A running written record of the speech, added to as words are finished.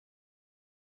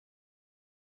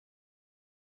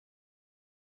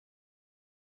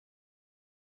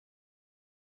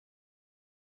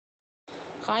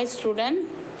Hi student,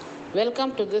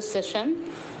 welcome to this session,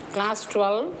 class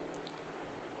 12,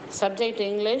 subject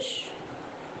English,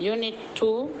 unit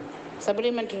 2,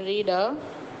 supplementary reader,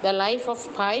 the life of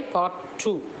Pi, part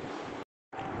 2.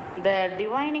 The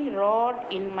divining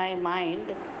rod in my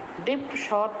mind dipped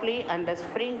sharply under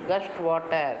spring gushed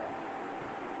water.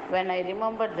 When I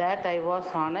remembered that I was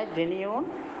on a genuine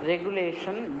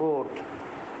regulation boat.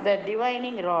 The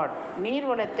divining rod,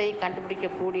 நீர்வளத்தை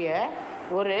கண்டுபிடிக்கக்கூடிய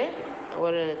ஒரு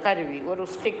ஒரு கருவி, ஒரு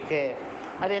stick.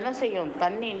 அது என்ன செய்யும்?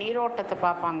 தண்ணி நீரோட்டத்தை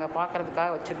பார்க்குறதுக்காக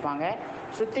வச்சுருப்பாங்க.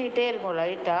 சுற்றிக்கிட்டே இருக்கும்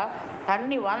லைட்டாக.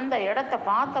 தண்ணி வந்த இடத்த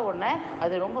பார்த்த உடனே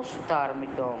அது ரொம்ப சுற்ற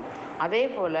ஆரம்பிக்கும். அதே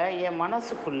போல் என்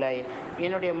மனசுக்குள்ளே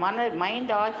என்னுடைய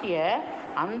மைண்ட் ஆகிய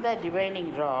அந்த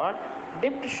டிவைனிங் ராட்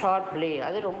டிப்ட் ஷார்ப்லி,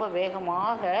 அது ரொம்ப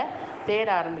வேகமாக தேட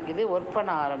ஆரம்பிக்குது, ஒர்க்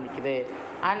பண்ண ஆரம்பிக்குது.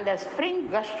 அந்த ஸ்ப்ரிங்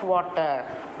கஸ்ட் வாட்டர்,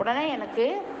 உடனே எனக்கு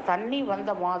தண்ணி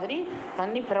வந்த மாதிரி,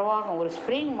 தண்ணி பிரவாகம் ஒரு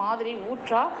ஸ்ப்ரிங் மாதிரி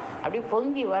ஊற்றா அப்படி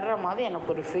பொங்கி வர்ற மாதிரி எனக்கு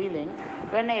ஒரு ஃபீலிங்.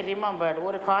 வென் ஐ ரிமெம்பர்ட்,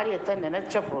 ஒரு காரியத்தை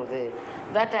நினச்ச போது,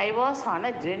 that I was on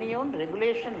a genuine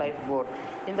regulation life boat.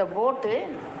 இந்த போட்டு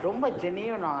ரொம்ப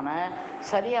ஜெனியூனான,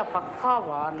 சரியாக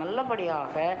பக்காவாக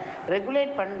நல்லபடியாக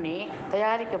ரெகுலேட் பண்ணி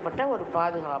தயாரிக்கப்பட்ட ஒரு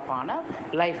பாதுகாப்பான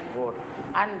life boat.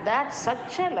 And that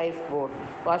such a life boat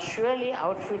was surely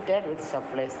அவுட்ஃபிட்டட் with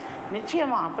supplies.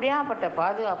 நிச்சயமாக அப்படியாப்பட்ட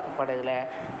பாதுகாப்பு படகுல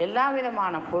எல்லா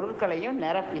விதமான பொருட்களையும்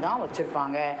நிரப்பி தான்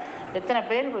வச்சுருப்பாங்க. எத்தனை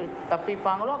பேர்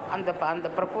தப்பிப்பாங்களோ அந்த அந்த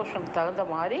ப்ரப்போர்ஷனுக்கு தகுந்த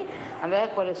மாதிரி அந்த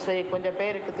கொஞ்சம்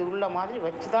பேருக்கு உள்ள மாதிரி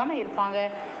வச்சு தானே இருப்பாங்க.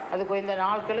 அது இந்த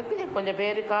நாட்களுக்கு கொஞ்சம்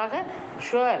பேருக்காக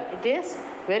sure it is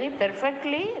very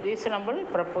perfectly reasonable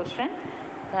proportion.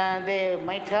 They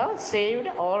might have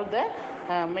saved all the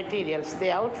materials. They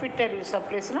அவுட்ஃபிட்டட் with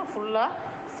சப்ளைஸ்னால்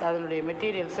ஃபுல்லாக அதனுடைய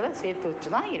மெட்டீரியல்ஸில் சேர்த்து வச்சு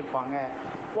தான் இருப்பாங்க.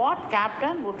 What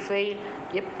captain would fail?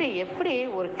 எப்படி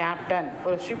ஒரு கேப்டன்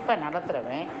ஒரு ஷிப்பை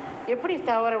நடத்துகிறவன் எப்படி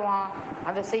தவறுவான்?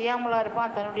 அதை செய்யாமலாக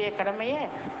இருப்பான் தன்னுடைய கடமையை?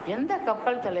 எந்த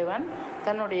கப்பல் தலைவன்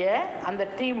தன்னுடைய அந்த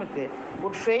டீமுக்கு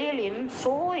would fail in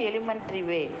so elementary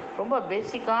வே, ரொம்ப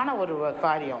பேசிக்கான ஒரு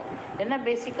காரியம். என்ன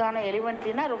பேசிக்கான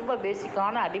எலிமெண்ட்ரினா ரொம்ப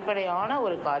பேசிக்கான அடிப்படையான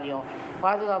ஒரு காரியம்,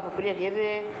 பாதுகாப்புக்குரிய எது?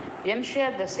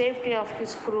 Ensure the safety of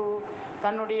his crew,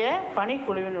 தன்னுடைய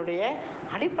பணிக்குழுவினுடைய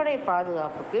அடிப்படை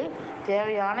பாதுகாப்புக்கு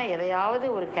தேவையான எதையாவது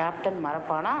ஒரு கேப்டன்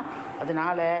மறப்பானா?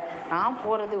 அதனால் நான்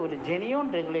போகிறது ஒரு ஜெனியூன்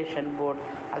ரெகுலேஷன் போர்ட்.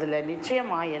 அதில்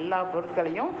நிச்சயமாக எல்லா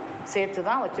பொருட்களையும் சேர்த்து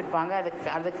தான் வச்சுருப்பாங்க.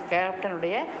 அதுக்கு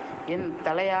கேப்டனுடைய என்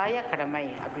தலையாய கடமை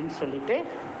அப்படின்னு சொல்லிட்டு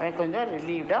அவன் கொஞ்சம்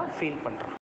ரிலீவ்டாக ஃபீல்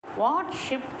பண்ணுறான். What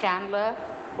ship கேன்லர்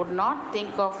would not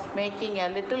think of making a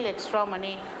little extra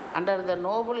money under the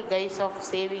noble guise of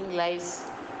saving lives?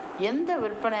 எந்த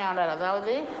விற்பனையாளர்,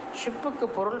 அதாவது ஷிப்புக்கு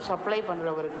பொருள் சப்ளை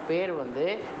பண்ணுறவருக்கு பேர்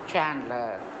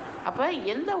சேண்ட்லர். அப்போ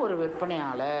எந்த ஒரு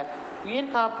விற்பனையாளர்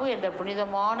உயிர்காப்பு என்ற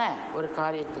புனிதமான ஒரு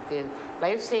காரியத்துக்கு,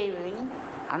 லைஃப் சேவிங்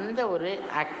அந்த ஒரு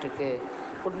ஆக்டுக்கு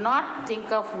would not think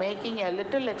of making a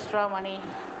little extra money,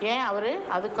 ஏன் அவர்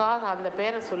அதுக்காக அந்த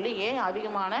பேரை சொல்லி ஏன்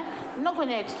அதிகமான இன்னும்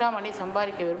கொஞ்சம் எக்ஸ்ட்ரா மணி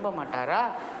சம்பாதிக்க விரும்ப மாட்டாரா?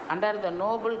 Under the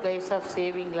Nobel guys of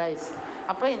saving lives.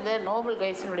 அப்போ இந்த நோபல்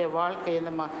கைஸினுடைய வாழ்க்கை,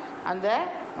 அந்த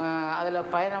அதில்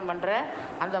பயணம் பண்ணுற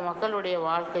அந்த மக்களுடைய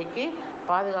வாழ்க்கைக்கு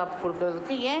பாதுகாப்பு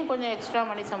கொடுக்கறதுக்கு ஏன் கொஞ்சம் எக்ஸ்ட்ரா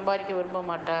மணி சம்பாதிக்க விரும்ப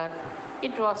மாட்டார்?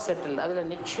 இட் வாஸ் செட்டில்,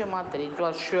 அதில் நிச்சயமாக தெரியும். இட்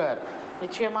வாஸ் ஷுவர்,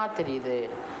 நிச்சயமாக தெரியுது.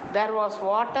 தேர் வாஸ்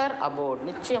வாட்டர் அபோர்ட்,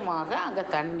 நிச்சயமாக அங்கே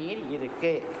தண்ணீர்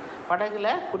இருக்குது, படகுல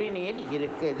குடிநீர்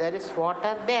இருக்குது. There is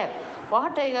water there.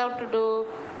 What I have to two?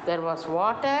 There was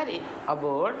water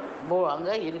abort,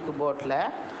 அங்கே இருக்குது போட்டில்.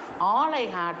 All I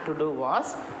had to two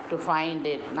was to find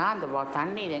it. நான் அந்த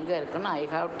தண்ணீர் எங்கே இருக்குன்னு I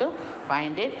have to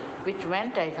find it, which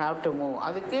vent I have to move.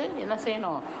 அதுக்கு என்ன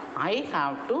செய்யணும்? ஐ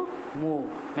ஹாவ் டு மூவ்,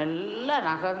 மெல்ல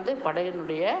நகர்ந்து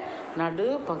படகினுடைய நடு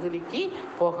பகுதிக்கு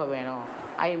போக வேணும்.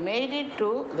 I made it to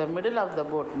the middle of the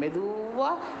boat,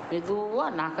 மெதுவாக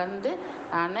நகர்ந்து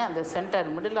நான் அந்த சென்டர்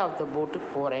மிடில் ஆஃப் த போட்டுக்கு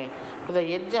போகிறேன். To the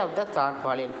edge of the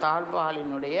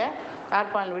தாழ்பாலினுடைய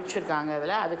தாழ்பாலின் விழிச்சிருக்காங்க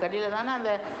அதில், அதுக்கடியில் தானே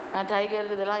அந்த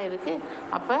டைகர் இதெல்லாம் இருக்குது.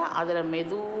 அப்போ அதில்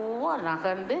மெதுவாக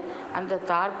நகர்ந்து அந்த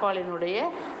தாழ்பாலினுடைய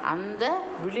அந்த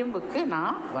விளிம்புக்கு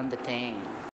நான் வந்துட்டேன்.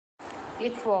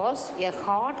 It was a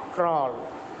hard crawl.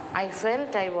 I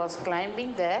felt I was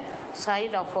climbing the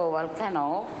side of a volcano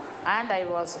and I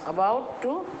was about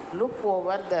to look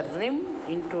over the rim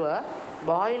into a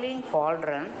boiling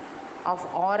cauldron of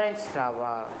orange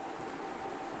lava.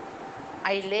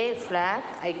 I lay flat.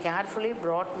 I carefully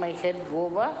brought my head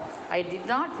over. I did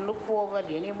not look over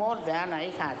any more than I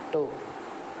had to.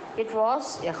 It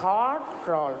was a heart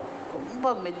crawl. ரொம்ப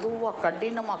மெதுவாக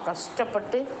கடினமாக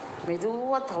கஷ்டப்பட்டு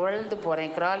மெதுவாக தவழ்ந்து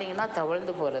போகிறேன். கிராலிங்னா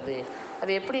தவழ்ந்து போகிறது.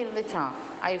 அது எப்படி இருந்துச்சான்?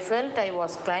 I felt I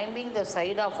was climbing the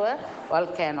side of a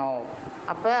volcano.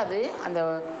 அப்போ அது அந்த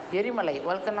எரிமலை,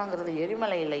 வால்கனோங்கிறது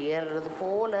எரிமலையில் ஏறுறது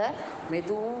போல்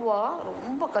மெதுவாக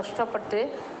ரொம்ப கஷ்டப்பட்டு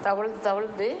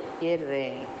தவழ்ந்து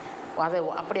ஏறுறேன். அதை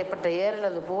அப்படிப்பட்ட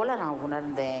ஏறுறது போல் நான்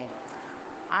உணர்ந்தேன்.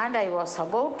 And I was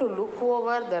about to look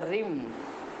over the rim.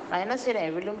 நான் என்ன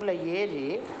செய்கிறேன்? விளிம்பில் ஏறி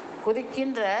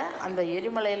குதிக்கின்ற அந்த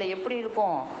எரிமலையில் எப்படி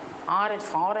இருக்கும்?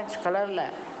 ஆரஞ்சு கலரில்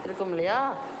இருக்கும் இல்லையா?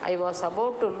 I was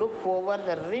about to look over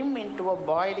the rim into a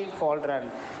boiling cauldron.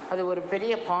 அது ஒரு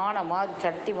பெரிய பானை மாதிரி,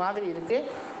 சட்டி மாதிரி இருக்குது.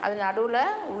 அது நடுவில்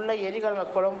உள்ள எரிகல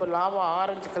குழம்பு லாவா,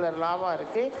 ஆரஞ்சு கலர் லாவா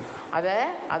இருக்குது.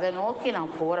 அதை நோக்கி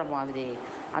நான் போகிற மாதிரி,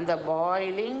 அந்த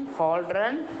பாய்லிங்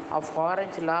கால்ட்ரன் ஆஃப்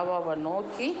ஆரஞ்சு லாவாவை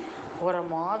நோக்கி போகிற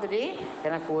மாதிரி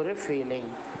எனக்கு ஒரு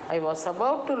feeling. I was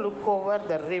about to look over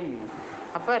the rim.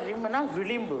 அப்போ ரிம்னா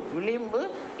விளிம்பு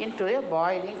இன்டு ஏ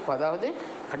பாய்லிங், அதாவது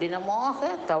கடினமாக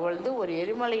தவழ்ந்து ஒரு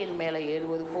எரிமலையின் மேலே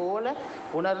ஏறுவது போல்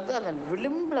உணர்ந்து அந்த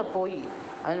விளிம்பில் போய்,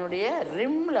 அதனுடைய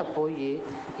ரிம்மில் போய்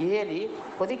ஏறி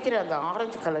கொதிக்கிற அந்த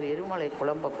ஆரஞ்சு கலர் எரிமலை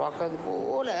குழம்பை பார்க்கறது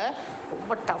போல்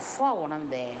ரொம்ப டஃப்பாக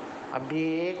உணர்ந்தேன்.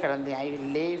 அப்படியே கிடந்தேன். ஐ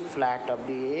லே ஃப்ளாட்,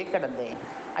 அப்படியே கிடந்தேன்.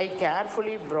 ஐ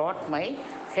carefully broad my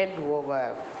head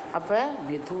over. அப்போ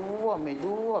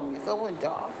மெதுவாக மிகவும்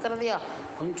ஜாக்கிரதையாக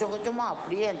கொஞ்சமாக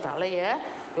அப்படியே என் தலையை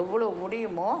எவ்வளோ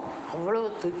முடியுமோ அவ்வளோ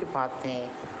தூக்கி பார்த்தேன்.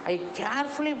 ஐ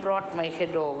carefully broad my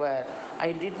head over. I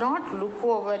did not look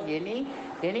over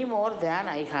any more than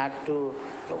I had to.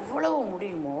 எவ்வளவு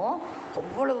முடியுமோ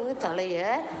அவ்வளவு தலையை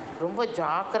ரொம்ப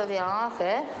ஜாக்கிரதையாக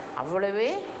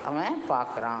அவ்வளவே அவன்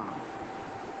பார்க்குறான்.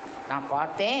 நான்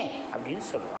பார்த்தேன் அப்படின்னு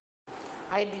சொல்லுவான்.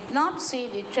 I did not see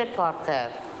Richard Parker.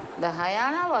 The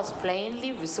hyena was plainly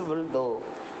visible though.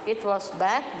 It was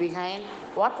back behind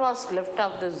what was left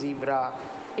of the zebra.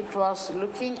 It was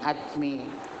looking at me.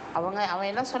 அவன்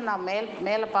என்ன சொன்னான்?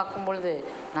 மேலே பார்க்கும்பொழுது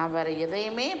நான் வேறு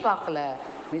எதையுமே பார்க்கல.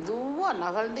 மெதுவாக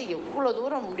நகர்ந்து எவ்வளோ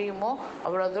தூரம் முடியுமோ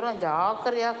அவ்வளோ தூரம்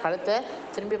ஜாக்கிரதையாக கழுத்தை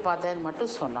திரும்பி பார்த்தேன்னு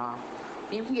மட்டும் சொன்னான்.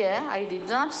 இங்கே I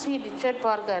did not C Richard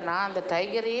Parker. நான் அந்த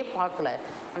டைகரையே பார்க்கல.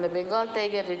 அந்த பெங்கால்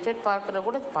டைகர் ரிச்சர்ட் பார்க்கரை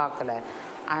கூட பார்க்கல.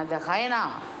 அந்த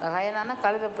ஹயனானா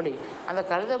கழுதைப்புலி. அந்த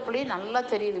கழுதைப்புலி நல்லா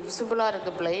தெரியுது, விசிபிளாக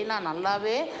இருக்குது, பிளைனாக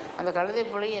நல்லாவே அந்த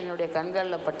கழுதைப்புலி என்னுடைய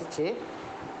கண்களில் பட்டுச்சு.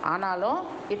 ஆனாலும்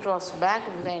இட் வாஸ் பேக்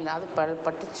பிஹைண்ட், அது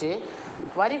பட்டுச்சு.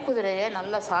 வரி குதிரையை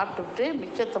நல்லா சாப்பிட்டுட்டு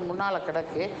மிச்சத்தை முன்னால்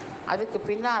கிடக்கு, அதுக்கு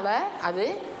பின்னால் அது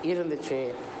இருந்துச்சு.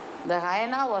 த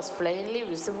ஹயனா was plainly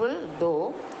visible though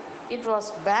it was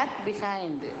back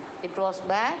behind. It was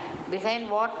back behind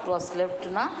what was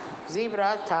லெஃப்ட்னா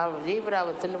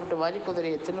ஜீப்ராவை தின்னுபிட்டு, வரி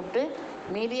குதிரையை தின்னுபிட்டு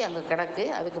மீதி அங்கே கிடக்கு,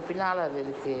 அதுக்கு பின்னால் அது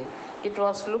இருக்குது. It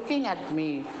was looking at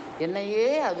me. என்னையே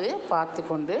அது பார்த்து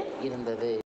கொண்டு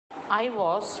இருந்தது. I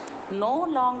was no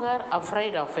longer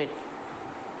afraid of it.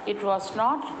 It was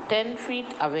not 10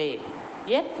 feet away,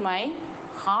 yet my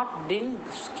heart didn't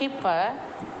skip a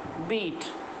beat.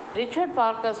 Richard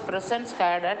Parker's presence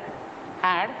had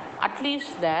at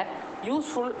least that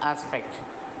useful aspect.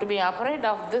 To be afraid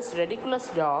of this ridiculous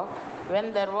dog when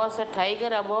there was a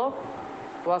tiger about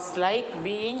was like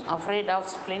being afraid of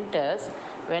splinters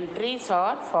when trees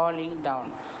are falling down.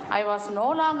 I was no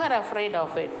longer afraid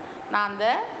of it. நான் அந்த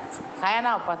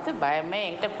ஹயனாவை பார்த்து பயமே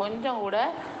என்கிட்ட கொஞ்சம் கூட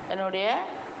என்னுடைய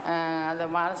அந்த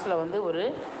மனசில் ஒரு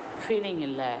ஃபீலிங்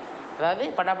இல்லை. அதாவது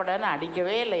படப்படன்னு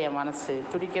அடிக்கவே இல்லை, என் மனசு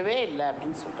துடிக்கவே இல்லை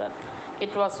அப்படின்னு சொல்கிறார்.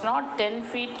 It was not 10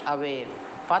 feet away.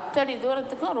 10 அடி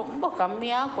தூரத்துக்கும் ரொம்ப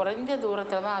கம்மியாக குறைஞ்ச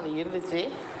தூரத்தில் தான் அது இருந்துச்சு.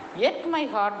 எட் my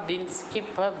heart did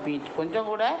skip a beat. கொஞ்சம்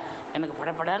கூட எனக்கு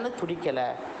படப்படன்னு துடிக்கலை.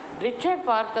 Richard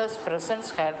Parker's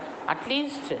presence had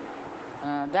at least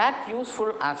that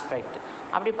useful aspect.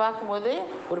 அப்படி பார்க்கும்போது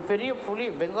ஒரு பெரிய புலி,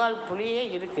 பெங்கால் புலியே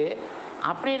இருக்குது.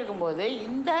 அப்படி இருக்கும்போது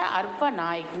இந்த அற்ப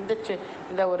நாய்,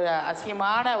 இந்த ஒரு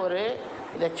அசிங்கமான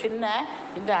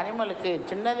இந்த அனிமலுக்கு,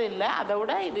 சின்னது இல்லை, அதை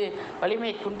விட இது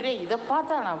வலிமை குன்றிய, இதை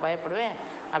பார்த்தா நான் பயப்படுவேன்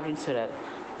அப்படின்னு சொல்கிறார்.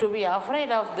 To be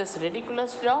afraid of this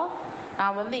ridiculous talk.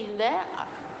 நான்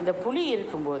இந்த புலி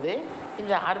இருக்கும்போது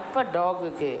இந்த அற்ப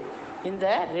டாகுக்கு, இந்த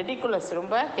ரெடிகுலஸ்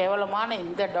ரொம்ப கேவலமான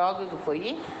இந்த டாகுக்கு போய்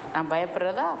நான்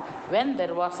பயப்படுறதா? When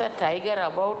there was a tiger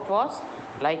about was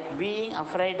like being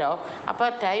afraid of. அப்போ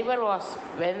tiger was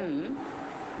when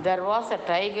there was a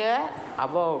tiger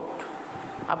about.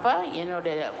 அப்போ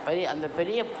என்னுடைய அந்த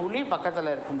பெரிய புலி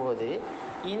பக்கத்தில் இருக்கும்போது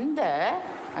இந்த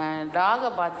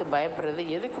டாகை பார்த்து பயப்படுறது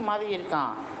எதுக்கு மாதிரி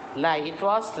இருக்கான்? இட்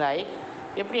வாஸ் லைக்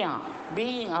எப்படியா?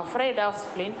 Being afraid of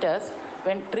ஸ்ப்ளிண்டர்ஸ்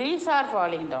when trees are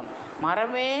falling down.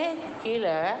 மரமே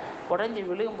கீழே உடஞ்சி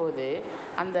விழுகும்போது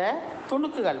அந்த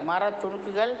துணுக்குகள், மர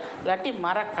துணுக்குகள் இல்லாட்டி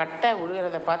மரக்கட்டை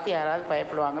விழுகிறத பார்த்து யாராவது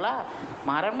பயப்படுவாங்களா?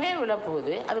 மரமே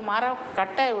விழப்போகுது, அது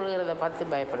மரக்கட்டை விழுகிறத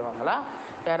பார்த்து பயப்படுவாங்களா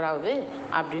யாராவது?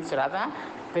 அப்படின்னு சொல்லி அதான்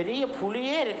பெரிய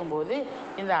புலியே இருக்கும்போது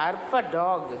இந்த அற்ப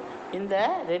டாக், இந்த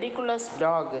ரெடிகுலஸ்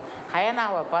டாக்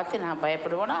ஹயனாவை பார்த்து நான்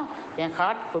பயப்படுவேன்னா என்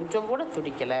ஹார்ட் கொஞ்சம் கூட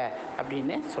துடிக்கலை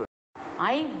அப்படின்னு சொல்கிறேன்.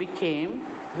 I became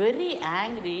very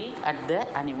angry at the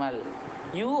animal.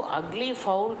 You ugly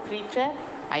foul creature,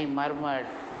 I murmured.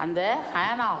 அந்த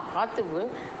ஹேனா பார்த்து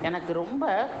எனக்கு ரொம்ப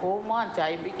கோபமாக இருந்துச்சு.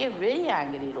 ஐ became very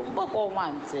angry, ரொம்ப கோபமாக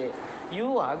இருந்துச்சு. You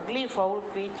ugly foul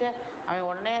creature. அவன்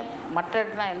உடனே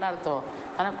மற்றனா என்ன அர்த்தம்?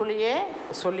 தனக்குள்ளேயே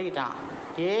சொல்லிட்டான்,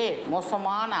 ஏ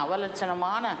மோசமான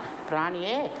அவலட்சணமான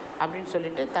பிராணியே அப்படின்னு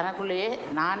சொல்லிட்டு தனக்குள்ளேயே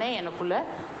நானே எனக்குள்ளே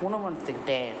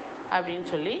முணுமுணுத்துக்கிட்டேன் அப்படின்னு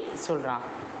சொல்லி சொல்கிறான்.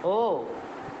 ஓ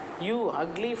you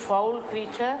ugly foul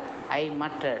creature, I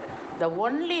muttered. The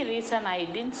only reason I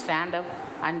didn't stand up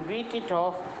and beat it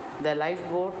off the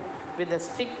lifeboat with the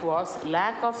stick was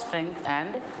lack of strength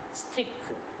and stick,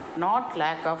 not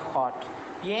lack of heart.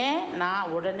 ஏன்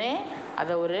நான் உடனே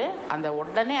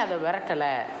அதை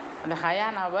விரட்டலை? அந்த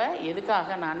ஹயானாவை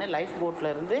எதுக்காக நான் life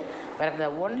போட்டில் இருந்து விரட்ட?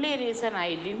 Only reason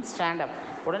I didn't stand up,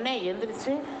 உடனே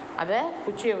எந்திரிச்சு அதை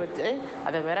குச்சியை வச்சு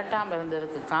அதை விரட்டாமல்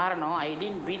இருந்ததுக்கு காரணம் ஐ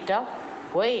didn't beat up.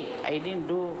 Y I didn't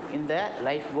two in the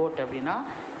life boat அப்படின்னா,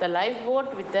 the life boat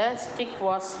with the stick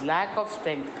was lack of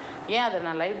strength. ஏன் அதை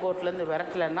நான் life போட்லேருந்து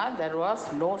விரட்டலைன்னா, there was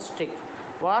no stick,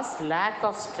 was lack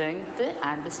of strength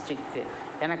and stick.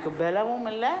 எனக்கு பலமும்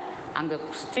இல்லை, அங்கே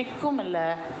ஸ்டிக்கும் இல்லை,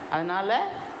 அதனால்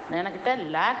எனக்கிட்ட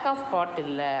லேக் ஆஃப் ஹார்ட்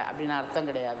இல்லை அப்படின்னு அர்த்தம்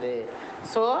கிடையாது.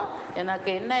 ஸோ எனக்கு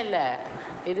என்ன இல்லை,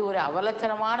 இது ஒரு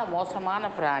அவலட்சணமான மோசமான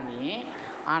பிராணி.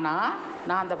 ஆனால்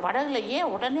நான் அந்த படகுல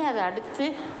ஏன் உடனே அதை அடித்து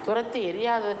துரத்தி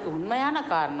எரியாததுக்கு உண்மையான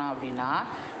காரணம் அப்படின்னா,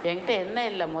 என்கிட்ட என்ன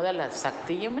இல்லை, முதல்ல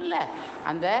சக்தியும் இல்லை,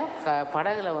 அந்த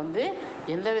படகுல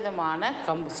எந்த விதமான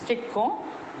ஸ்டிக்கும்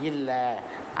இல்லை.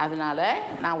 அதனால்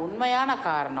நான் உண்மையான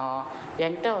காரணம்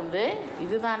என்கிட்ட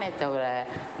இதுதானே தவிர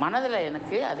மனதில்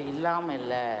எனக்கு அது இல்லாமல்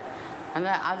இல்லை.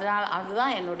 அதனால்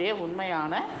அதுதான் என்னுடைய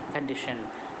உண்மையான கண்டிஷன்.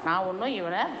 நான் ஒன்றும்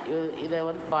இதை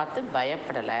பார்த்து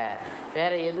பயப்படலை,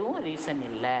 வேறு எதுவும் ரீசன்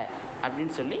இல்லை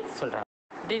அப்படின்னு சொல்லி சொல்கிறாங்க.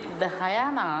 Did the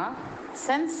hyena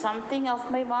sense something of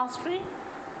my mastery?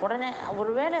 உடனே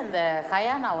ஒருவேளை இந்த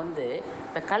ஹயானா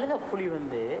இந்த கழுத புலி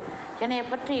என்னைய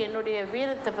பற்றி என்னுடைய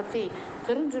வீரத்தை பற்றி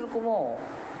தெரிஞ்சிருக்குமோ?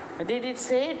 Did it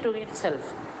say to itself?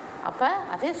 அப்போ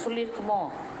அதே சொல்லியிருக்குமோ,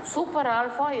 சூப்பர்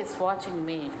ஆல்ஃபா இஸ் வாட்சிங்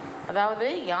மீ. அதாவது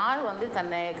யார்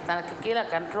தனக்கு கீழே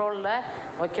கண்ட்ரோலில்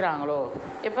வைக்கிறாங்களோ,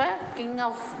 இப்போ கிங்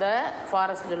ஆஃப் த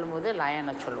ஃபாரஸ்ட் சொல்லும்போது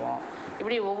லயனை சொல்லுவோம்.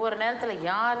 இப்படி ஒவ்வொரு நேரத்தில்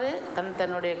யார்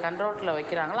தன்னுடைய கண்ட்ரோலில்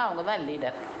வைக்கிறாங்களோ அவங்க தான்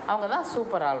லீடர், அவங்க தான்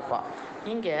சூப்பர் ஆல்ஃபா.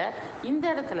 இங்கே இந்த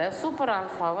இடத்துல சூப்பர்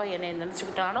ஆல்ஃபாவை என்னை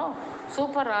நினச்சிக்கிட்டானோ,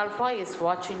 சூப்பர் ஆல்ஃபா இஸ்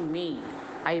வாட்சிங் me,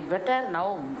 I better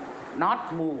now not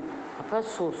move. அப்போ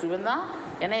இவன் தான்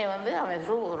என்னை அவன்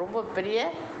ரொம்ப பெரிய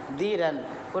தீரன்,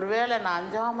 ஒருவேளை நான்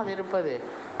அஞ்சாமல் இருப்பது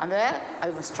அது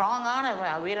ஸ்ட்ராங்கான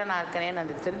வீரனாக இருக்கனேன்னு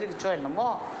அது தெரிஞ்சுக்கிச்சோ என்னமோ,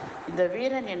 இந்த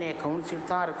வீரன் என்னையை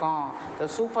கவனிச்சுக்கிட்டு தான் இருக்கான், இந்த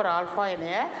சூப்பர் ஆல்ஃபா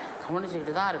என்னைய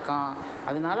கவனிச்சுக்கிட்டு தான் இருக்கான்,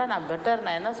 அதனால நான்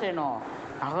நான் என்ன செய்யணும்,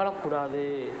 நகலக்கூடாது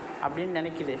அப்படின்னு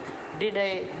நினைக்குது.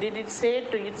 Did it say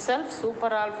to itself,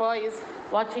 super alpha is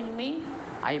watching me,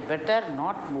 I better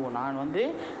not move? நான்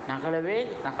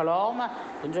நகலாமல்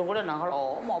கொஞ்சம் கூட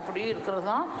நகலாமல் அப்படியே இருக்கிறது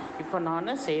தான் இப்போ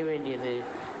நான் செய்ய வேண்டியது.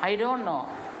 ஐ டோன்ட் நோ,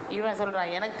 இவன்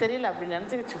சொல்கிறான் எனக்கு தெரியல அப்படின்னு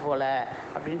நினச்சிக்கிச்சு போல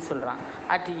அப்படின்னு சொல்கிறான்.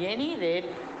 At any rate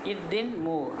it didn't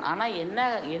move. ஆனால்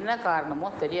என்ன காரணமோ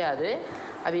தெரியாது,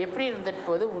 அது எப்படி இருந்துட்டு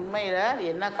போது, உண்மையில்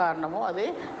என்ன காரணமோ அது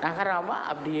நகராமல்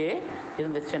அப்படியே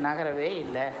இருந்துச்சு, நகரவே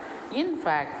இல்லை.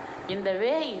 இன்ஃபேக்ட் இந்த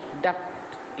way it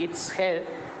duct it's head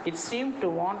it seem to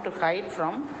want to height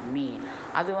from me.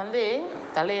 அது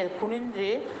தலையை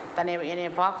குனிஞ்சு என்னை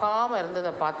பார்க்காம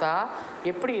இருந்ததை பார்த்தா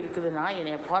எப்படி இருக்குதுன்னா,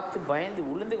 என்னை பார்த்து பயந்து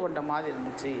உளுந்து கொண்ட மாதிரி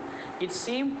இருந்துச்சு. It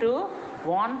seem to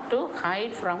want to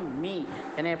height from me.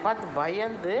 என்னை பார்த்து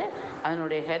பயந்து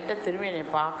அதனுடைய ஹெட்டை திரும்பி என்னை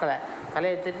பார்க்கல,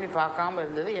 தலையை திரும்பி பார்க்காம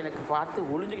இருந்தது, எனக்கு பார்த்து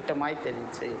ஒளிஞ்சுக்கிட்ட மாதிரி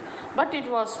தெரிஞ்சிச்சு. But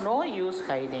it was no use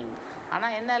hiding.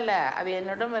 ஆனால் என்ன இல்லை, அது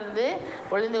என்னிடம்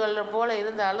ஒளிந்து கொள்கிற போல்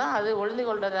இருந்தாலும் அது ஒளிந்து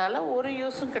கொள்றதால ஒரு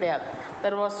யூஸும் கிடையாது.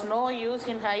 There was no use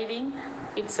in hiding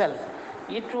it self.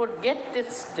 It would get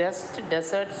it's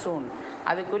dessert சூன்.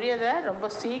 அதுக்குரியதை ரொம்ப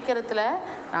சீக்கிரத்தில்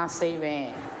நான் செய்வேன்,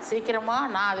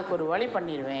 சீக்கிரமாக நான் அதுக்கு ஒரு வழி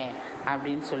பண்ணிடுவேன்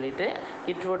அப்படின்னு சொல்லிட்டு,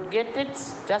 it would get it's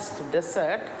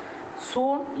dessert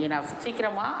soon enough,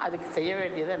 சீக்கிரமாக அதுக்கு செய்ய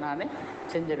வேண்டியதை நான்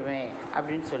செஞ்சிடுவேன்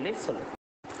அப்படின்னு சொல்லு.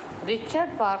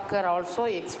 Richard Parker also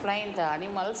explain the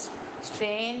animals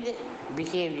strange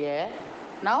behaviour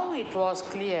Now it was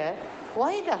clear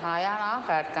why the hyena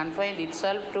had confined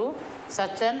itself to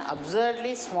such an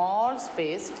absurdly small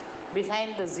space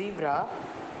behind the zebra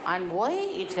and why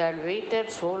it had waited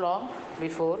so long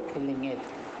before killing it.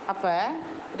 அப்போ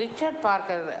Richard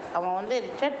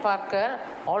Parker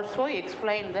also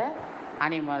explain the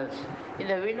animals.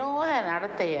 இந்த வினோத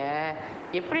நடத்தையை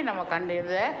எப்படி நம்ம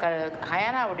கண்டிருந்த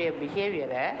ஹயானாவுடைய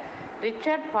பிஹேவியரை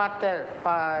Richard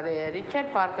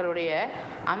பார்க்கருடைய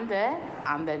அந்த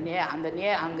அந்த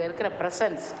அங்கே இருக்கிற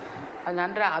ப்ரெசன்ஸ்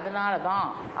அது அதனால தான்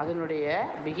அதனுடைய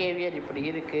பிஹேவியர் இப்படி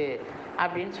இருக்குது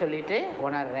அப்படின்னு சொல்லிட்டு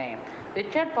உணர்றேன்.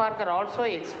 Richard Parker also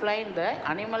explain the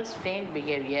animal strange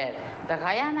behaviour. இந்த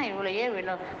ஹயானா இவ்வளையே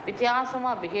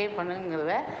வித்தியாசமாக பிஹேவ்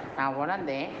பண்ணுங்கிறத நான்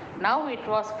உணர்ந்தேன். நவ் இட்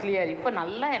வாஸ் கிளியர், இப்போ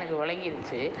நல்லா எனக்கு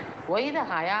விளங்கிருச்சு. Y the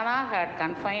ஹயானா had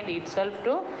confined it self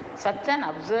to such an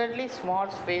அப்சர்ட்லி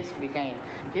small space behind.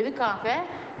 எதுக்காக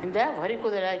இந்த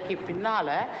வரிக்குதிரைக்கு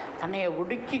பின்னால் தன்னையை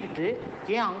ஒடுக்கிக்கிட்டு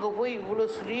ஏன் அங்கே போய் இவ்வளோ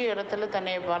சிறிய இடத்துல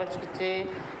தன்னையை மறைச்சிக்கிச்சு?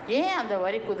 ஏன் அந்த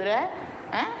வரிக்குதிரை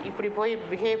இப்படி போய்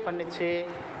பிஹேவ் பண்ணுச்சு?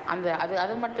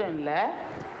 அது மட்டும் இல்லை,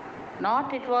 now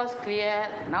it was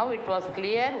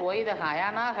clear why the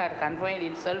hyena had confined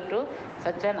itself to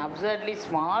such an absurdly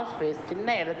small space,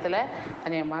 சின்ன இடத்துல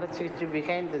தன்னை மறைச்சிக்கிச்சு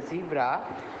behind the zebra,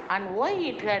 and why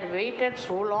it had waited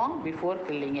so long before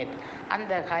killing it.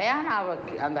 அந்த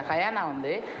ஹயானா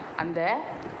வந்து அந்த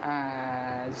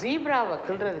ஜீப்ராவை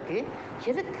கிள்றதுக்கு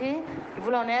எதுக்கு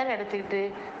இவ்வளோ நேரம் எடுத்துக்கிட்டு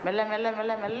மெல்ல மெல்ல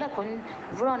மெல்ல மெல்ல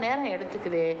இவ்வளோ நேரம்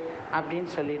எடுத்துக்குதே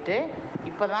அப்படின்னு சொல்லிட்டு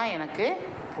இப்போ தான் எனக்கு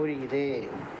புரியுது.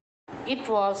 It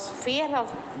was fear of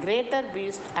greater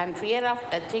beast and fear of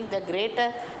touching the greater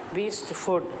beast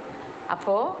food.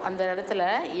 அப்போது அந்த இடத்துல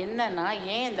என்னன்னா,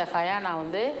 ஏன் இந்த ஹயானா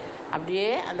வந்து அப்படியே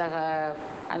அந்த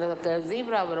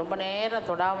ஜீப்ராவை ரொம்ப நேரம்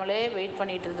தொடாமலே வெயிட்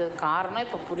பண்ணிகிட்டு இருந்தது காரணம்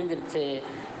இப்போ புரிஞ்சிருச்சு.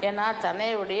 ஏன்னா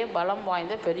தன்னையுடைய பலம்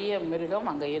வாய்ந்த பெரிய மிருகம்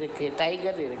அங்கே இருக்குது,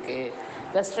 டைகர் இருக்குது.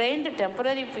 The strained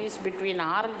temporary peace between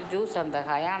orange juice and the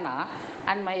hyena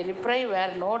and my reprieve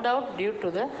were no doubt due to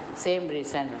the same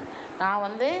reason. நான்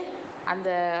வந்து அந்த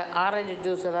ஆரஞ்சு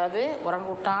ஜூஸ், அதாவது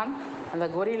உரங்குட்டான் அந்த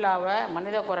கொரில்லாவை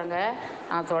மனித குரங்கை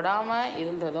நான் தொடாமல்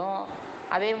இருந்ததும்,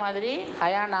 அதே மாதிரி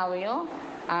ஹயானாவையும்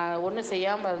ஒன்றும்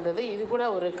செய்யாமல் இருந்தது, இது கூட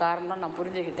ஒரு காரணம் நான்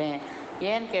புரிஞ்சுக்கிட்டேன்.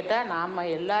 ஏன்னு கேட்டால்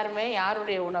நாம் எல்லாருமே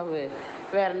யாருடைய உணவு?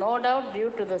 வேர் no doubt due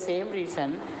to the same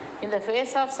reason in the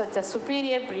face of such a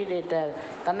superior predator.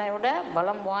 தன்னை விட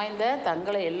பலம் வாய்ந்த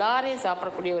தங்களை எல்லாரையும்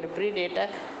சாப்பிடக்கூடிய ஒரு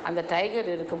ப்ரீடேட்டர் அந்த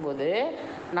டைகர் இருக்கும்போது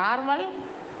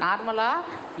நார்மலாக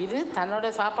இது தன்னோட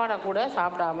சாப்பாடை கூட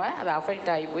சாப்பிடாம அது அஃபெக்ட்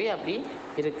ஆகி போய் அப்படி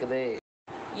இருக்குது.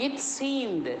 It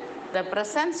seemed the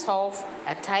presence of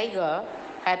a tiger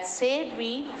had saved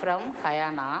me from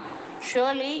hyena,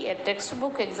 surely a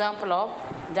textbook example of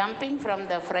jumping from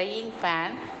the frying pan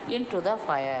into the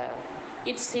fire.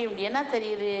 It seemed, என்ன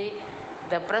தெரியுது?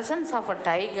 The presence of a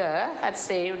tiger had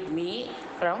saved me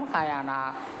from hyena.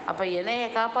 அப்போ என்னையை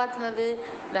காப்பாற்றினது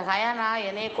இந்த ஹயானா,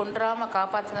 என்னையை கொன்றாமல்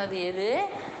காப்பாற்றினது எது?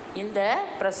 இந்த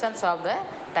presence of the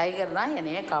tiger தான்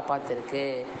என்னையை காப்பாற்றிருக்கு.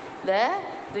 இந்த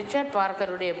ரிச்சர்ட்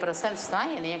பார்க்கருடைய ப்ரெசன்ஸ் தான்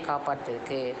என்னையை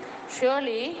காப்பாற்றிருக்கு.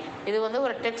 ஷியோர்லி இது வந்து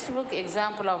ஒரு டெக்ஸ்ட் புக்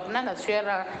எக்ஸாம்பிள் ஆஃப்னா நான்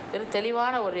ஷியராக இது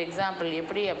தெளிவான ஒரு எக்ஸாம்பிள்.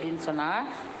 எப்படி அப்படின்னு சொன்னால்,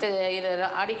 இதை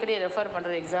அடிக்கடி ரெஃபர்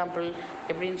பண்ணுற எக்ஸாம்பிள்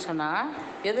எப்படின்னு சொன்னால்,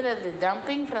 எதில் இருந்து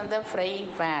jumping from the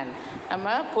frying pan,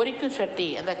 நம்ம பொரிக்கும் சட்டி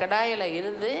அந்த கடாயில்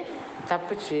இருந்து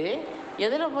தப்பிச்சு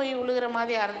எதில் போய் விழுகிற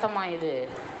மாதிரி அர்த்தமாயுது.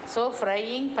 ஸோ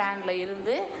ஃப்ரையிங் பேனில்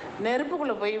இருந்து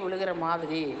நெருப்புக்குள்ளே போய் விழுகிற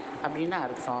மாதிரி அப்படின்னு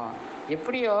அர்த்தம்.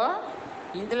 எப்படியோ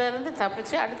இதிலேருந்து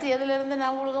தப்பிச்சு அடுத்து எதுலேருந்து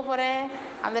நான் விழுக போகிறேன்?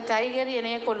 அந்த டைகர்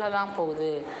என்னைய கொல்ல தான்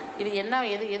போகுது. இது என்ன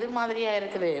எது மாதிரியாக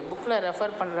இருக்குது? புக்கில்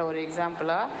ரெஃபர் பண்ணுற ஒரு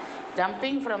எக்ஸாம்பிளாக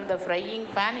jumping from the frying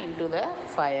pan into the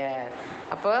fire.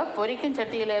 அப்போ பொரிக்கும்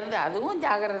சட்டியிலேருந்து அதுவும்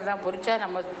ஜாகிரதை தான், பொரிச்சா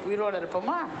நம்ம உயிரோடு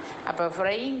இருப்போமா? அப்போ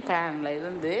ஃப்ரையிங் பேனில்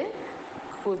இருந்து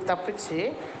தப்பிச்சு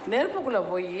நெருப்புக்குள்ளே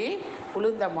போய்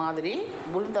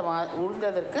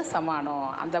விழுந்ததற்கு சமானம்.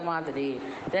 அந்த மாதிரி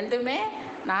ரெண்டுமே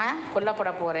நான்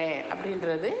கொல்லப்பட போகிறேன்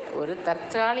அப்படின்றது ஒரு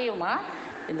தற்காலிகமாக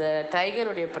இந்த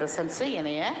டைகருடைய ப்ரெசன்ஸு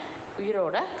என்னைய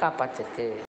உயிரோட காப்பாற்றிருக்கு.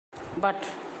 But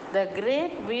the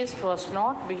great Beast was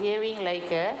not behaving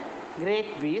like a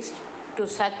great Beast to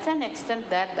such an extent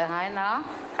that the ஹைனா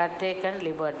had taken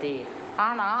liberty.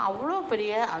 ஆனால் அவ்வளோ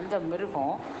பெரிய அந்த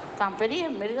மிருகம் தான் பெரிய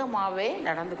மிருகமாகவே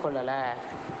நடந்து கொள்ளலை.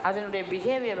 அதனுடைய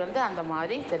பிஹேவியர் வந்து அந்த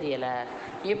மாதிரி தெரியலை.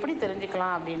 எப்படி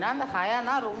தெரிஞ்சுக்கலாம் அப்படின்னா, அந்த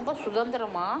ஹயானா ரொம்ப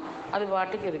சுதந்திரமாக அது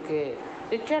பாட்டுக்கு இருக்குது.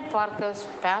 ரிச்சர்ட் பார்க்கர்ஸ்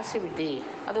பேசிவிட்டி,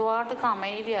 அது பாட்டுக்கு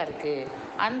அமைதியாக இருக்குது.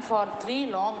 அண்ட் ஃபார் 3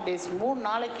 long days, 3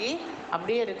 நாளைக்கு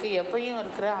அப்படியே இருக்குது. எப்பயும்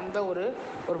இருக்கிற அந்த ஒரு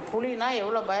புலினா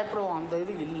எவ்வளோ பயப்படுவோம், அந்த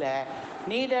இது இல்லை.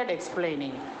 Needed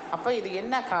explaining. அப்போ இது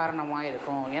என்ன காரணமாக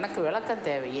இருக்கும்? எனக்கு விளக்கம்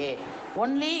தேவையே.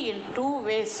 Only in 2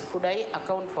 ways could I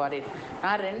account for it.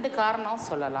 நான் 2 காரணம்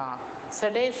சொல்லலாம்,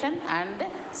 செடேஷன் அண்ட்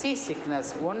சீ சிக்னஸ்.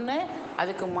 ஒன்று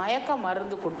அதுக்கு மயக்க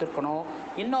மருந்து கொடுத்துருக்கணும்,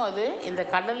 இன்னொரு இந்த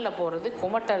கடலில் போகிறது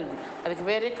குமட்டல், அதுக்கு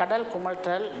பேர் கடல்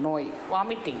குமட்டல் நோய்,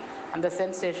 வாமிட்டிங் அந்த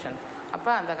சென்சேஷன்.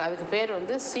 அப்போ அதுக்கு பேர்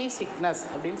வந்து சீ சிக்னஸ்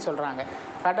அப்படின்னு சொல்கிறாங்க,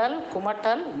 கடல்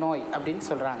குமட்டல் நோய் அப்படின்னு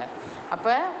சொல்கிறாங்க.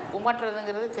 அப்போ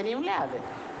குமட்டுறதுங்கிறது தெரியும் இல்லையா அது.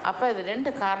 அப்போ இது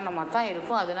 2 காரணமாக தான்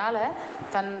இருக்கும். அதனால்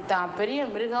தான் பெரிய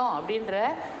மிருகம் அப்படின்ற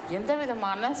எந்த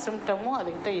விதமான சிம்டமும்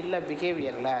அதுக்கிட்ட இல்லை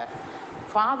பிஹேவியரில்.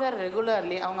 ஃபாதர்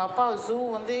ரெகுலர்லி, அவங்க அப்பா ஜூ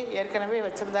வந்து ஏற்கனவே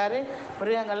வச்சுருந்தாரு,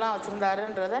 மிருகங்கள்லாம்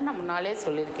வச்சுருந்தாருன்றதை நான் முன்னாலே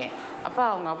சொல்லியிருக்கேன். அப்போ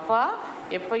அவங்க அப்பா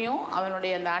எப்பையும்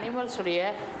அவனுடைய அந்த அனிமல்ஸுடைய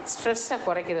ஸ்ட்ரெஸ்ஸை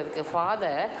குறைக்கிறதுக்கு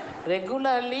father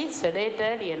regularly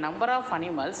sedated a number of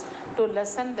animals to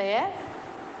lesson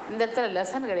இந்த இடத்துல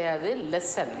லெசன் கிடையாது,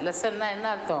 லெசன்னா என்ன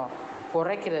அர்த்தம்,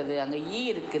 குறைக்கிறது. அங்கே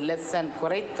இருக்குது, லெசன்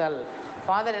குறைத்தல்.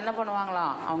 ஃபாதர் என்ன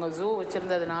பண்ணுவாங்களாம், அவங்க ஜூ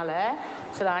வச்சுருந்ததுனால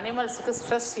சில அனிமல்ஸுக்கு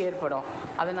ஸ்ட்ரெஸ் ஏற்படும்,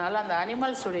 அதனால் அந்த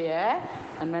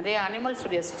நிறைய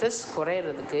அனிமல்ஸுடைய ஸ்ட்ரெஸ்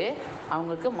குறையிறதுக்கு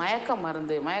அவங்களுக்கு மயக்க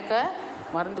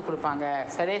மருந்து கொடுப்பாங்க,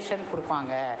 செடேஷன்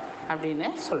கொடுப்பாங்க அப்படின்னு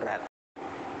சொல்கிறார்.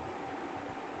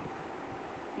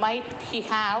 Might he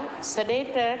have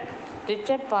sedated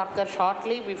Richard Parker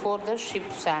shortly before the ship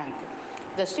sank?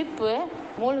 இந்த ஷிப்பு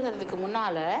மூழ்கிறதுக்கு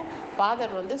முன்னால்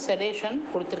ஃபாதர் வந்து செடேஷன்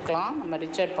கொடுத்துருக்கலாம் நம்ம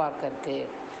Richard பார்க்கருக்கு.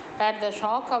 At the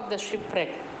shock of the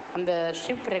shipwreck, அந்த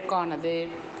ஷிப்ரெக்கானது,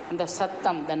 அந்த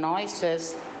சத்தம், த noises,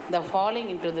 the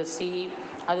falling in to the சீ,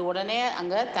 அது உடனே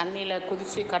அங்கே தண்ணியில்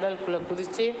குதித்து கடலுக்குள்ளே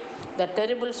குதித்து, த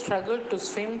terrible struggle to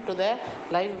swim to the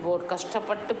life boat,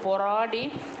 கஷ்டப்பட்டு போராடி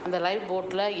அந்த லைஃப்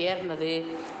போட்டில் ஏறினது,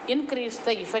 increase the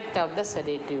effect of the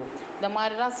sedative. இந்த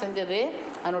மாதிரிலாம் செஞ்சது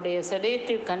அதனுடைய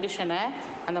செடேட்டிவ் கண்டிஷனை,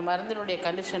 அந்த மருந்தினுடைய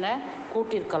கண்டிஷனை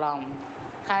கூட்டியிருக்கலாம்.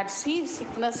 Had sea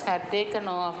sickness had taken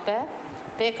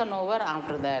over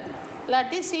after that,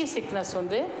 இல்லாட்டி சீ சிக்னஸ்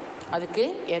வந்து அதுக்கு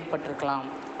ஏற்பட்டிருக்கலாம்.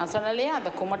 நான் சொன்னாலே அந்த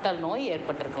குமட்டல் நோய்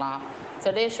ஏற்பட்டிருக்கலாம்.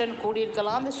 செடேஷன்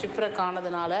கூடியிருக்கலாம், அந்த ஷிப்ரெக்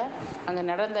ஆனதுனால அங்கே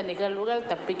நடந்த நிகழ்வுகள்,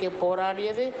 தப்பிக்க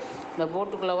போராடியது, இந்த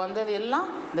போட்டுக்குள்ளே வந்தது எல்லாம்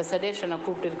இந்த செடேஷனை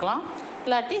கூப்பிட்டுருக்கலாம்,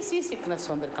 இல்லாட்டி சீ சிக்னஸ்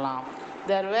வந்திருக்கலாம்.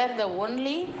 தேர் வேர் the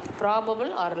only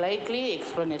probable or likely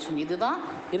explanation. இதுதான்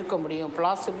இருக்க முடியும்.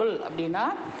 ப்ளாசிபிள் அப்படின்னா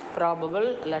ப்ராபபிள்,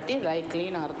 இல்லாட்டி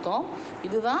லைக்லின்னு அர்த்தம்.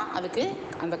 இதுதான் அதுக்கு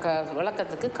அந்த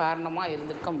விளக்கத்துக்கு காரணமாக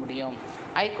இருந்திருக்க முடியும்.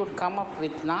 I could come up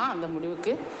with, நான் அந்த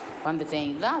முடிவுக்கு வந்துட்டேன்.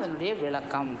 இதுதான் அதனுடைய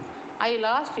விளக்கம். ஐ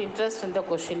லாஸ்ட் இன்ட்ரெஸ்ட் இந்த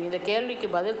கொஷின், இந்த கேள்விக்கு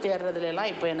பதில்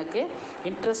தேடுறதுலாம் இப்போ எனக்கு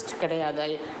இன்ட்ரெஸ்ட் கிடையாது.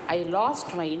 ஐ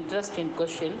last my interest in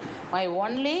question. My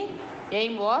only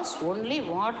aim was only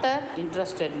water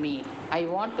interested me. I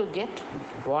want to get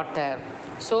water.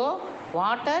 So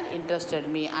water interested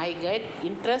me. I get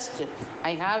interest.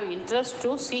 I have interest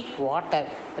to seek water.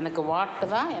 எனக்கு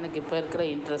water தான் எனக்கு இப்போ இருக்கிற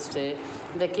interest.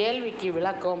 இந்த கேள்விக்கு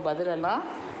விளக்கம் பதிலெல்லாம்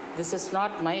this is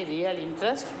not my real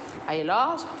interest. I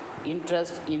lost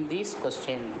interest in this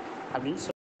question அப்படின்னு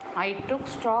சொல்லி. I took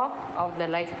stock of the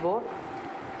lifeboat.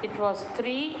 It was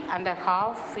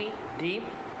 3.5 feet deep.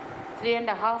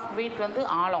 3.5 feet வந்து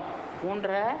ஆழம்,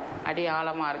 3.5 அடி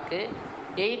ஆழமாக இருக்குது.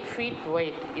 8 feet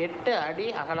wide, 8 அடி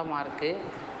அகலமாக இருக்குது.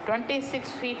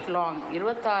 26 feet long,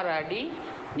 26 அடி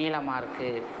நீளமாக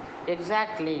இருக்குது.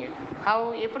 எக்ஸாக்ட்லி ஹவ்,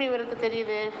 எப்படி இவருக்கு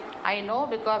தெரியுது? I know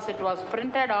because it was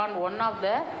printed on one of the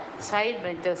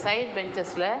side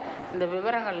பெஞ்சஸில் இந்த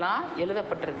விவரங்கள்லாம்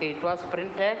எழுதப்பட்டிருக்கு. It was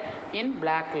printed in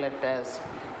black letters.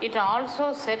 It also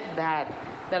said that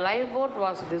the lifeboat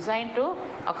was designed to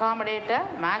accommodate a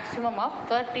maximum of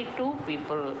 32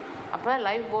 people. அப்போ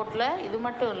life போட்டில் இது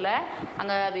மட்டும் இல்லை,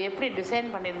 அங்கே அது எப்படி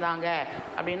டிசைன் பண்ணியிருந்தாங்க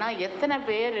அப்படின்னா எத்தனை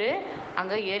பேர்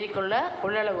அங்கே ஏறிக்கொள்ள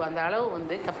கொள்ளளவு, அந்த அளவு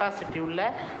வந்து கெப்பாசிட்டி உள்ள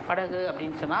படகு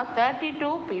அப்படின்னு சொன்னால்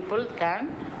 32 people கேன்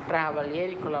ட்ராவல்,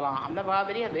 ஏறிக்கொள்ளலாம். அந்த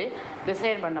மாதிரி அது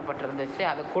டிசைன் பண்ணப்பட்டிருந்துச்சு.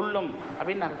 அது கொள்ளும்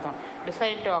அப்படின்னு அர்த்தம்.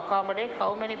 Design to accommodate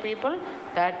how many people?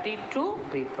 32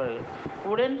 people.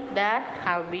 Wouldn't that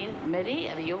have been merry?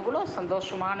 அது எவ்வளோ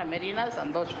சந்தோஷமான, மெரினா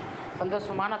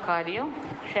சந்தோஷமான காரியம்.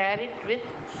 Share it with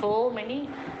so many,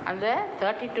 அந்த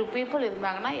 32 people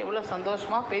இருந்தாங்கன்னா எவ்வளோ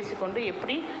சந்தோஷமாக பேசிக்கொண்டு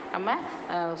எப்படி நம்ம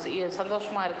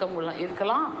சந்தோஷமாக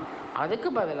இருக்கலாம். அதுக்கு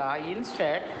பதிலாக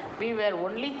instead we were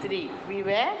only 3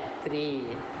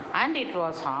 and it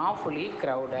was awfully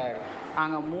crowded.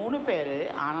 நாங்கள் 3 பேர்,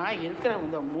 ஆனால் இருக்கிற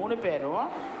இந்த 3 பேரும்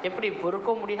எப்படி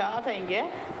பொறுக்க முடியாத இங்கே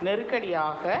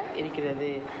நெருக்கடியாக இருக்கிறது.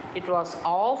 It was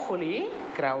awfully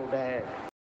crowded.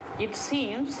 It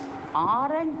seems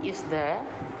orange is the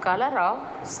color of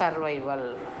survival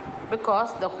because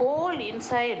the whole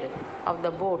inside of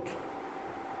the boat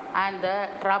and the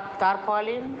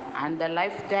tarpaulin and the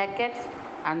life jackets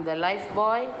and the life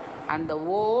buoy and the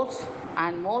oars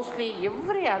and mostly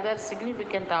every other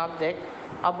significant object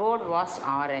aboard was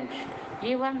orange.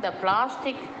 Even the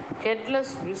plastic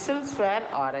headless whistles were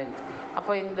orange.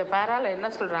 அப்போ இந்த பேரால என்ன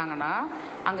சொல்கிறாங்கன்னா,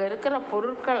 அங்கே இருக்கிற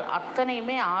பொருட்கள்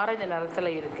அத்தனையுமே orange நிறத்தில்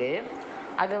இருக்குது.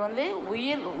 அது வந்து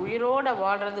உயிரோடு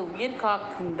வாழ்கிறது, உயிர்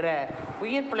காக்கின்ற,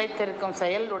 உயிர் பிழைத்திருக்கும்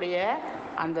செயலுடைய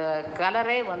அந்த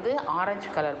கலரே வந்து ஆரஞ்சு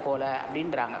கலர் போல்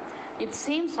அப்படின்றாங்க. It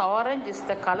seems orange is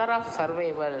the colour of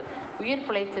survival. உயிர்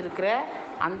பிழைத்திருக்கிற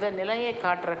அந்த நிலையை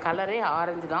காட்டுற கலரே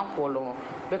ஆரஞ்சு தான் போலும்.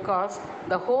 Because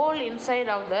the whole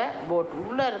inside of the boat,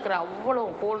 உள்ளே இருக்கிற அவ்வளோ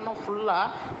ஹோல்னும்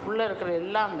ஃபுல்லாக உள்ளே இருக்கிற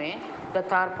எல்லாமே த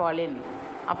தார்பாலின்,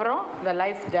 அப்புறம் இந்த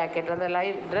லைஃப் ஜாக்கெட், அந்த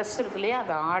லைஃப் ட்ரெஸ் இருக்கு இல்லையா,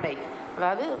 அந்த ஆடை,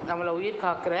 அதாவது நம்மளை உயிர்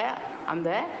காக்கிற அந்த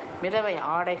மிதவை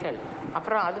ஆடைகள்,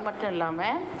 அப்புறம் அது மட்டும்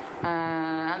இல்லாமல்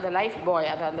அந்த லைஃப் பாய்,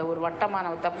 அது அந்த ஒரு வட்டமாக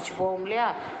நம்ம தப்பிச்சு போவோம் இல்லையா,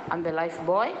 அந்த லைஃப்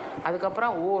பாய்,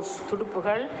 அதுக்கப்புறம் ஓர்ஸ்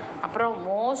துடுப்புகள், அப்புறம்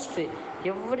most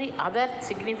every other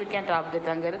significant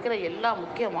object, அங்கே இருக்கிற எல்லா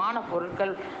முக்கியமான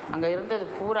பொருட்கள் அங்கே இருந்தது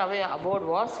பூராவே அபோர்ட்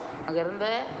வாஸ், அங்கே இருந்த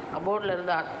அபோர்டில்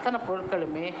இருந்த அத்தனை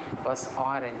பொருட்களுமே was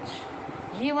orange.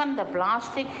 Even the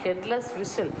plastic headless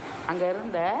whistle, அங்கே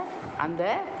இருந்த அந்த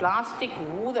பிளாஸ்டிக்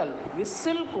ஊதல்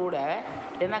விசில் கூட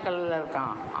என்ன கலரில்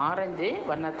இருக்கான், ஆரஞ்சு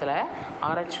வண்ணத்தில்,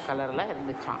 ஆரஞ்சு கலரில்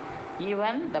இருந்துச்சான்.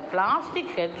 Even the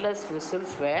plastic headless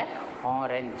whistles where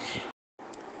orange.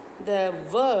 The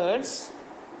words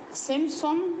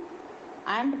சிம்சம்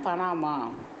and Panama,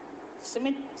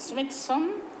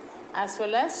 Smithson as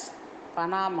well as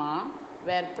Panama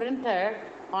were printed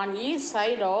on each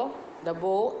side of the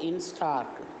bow in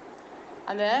stark.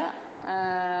 அந்த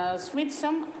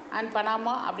ஸ்மித்சம் அண்ட்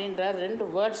பனாமா அப்படின்ற ரெண்டு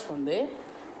வேர்ட்ஸ் வந்து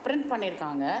print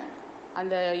பண்ணியிருக்காங்க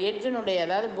அந்த எட்ஜினுடைய,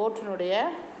 அதாவது போட்டினுடைய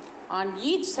on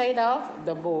each side of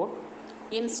the boat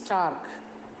in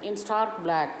Stark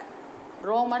black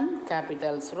Roman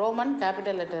Capitals, Roman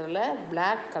capital லெட்டரில்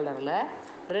black கலரில்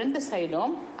ரெண்டு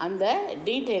சைடும் அந்த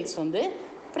டீட்டெயில்ஸ் வந்து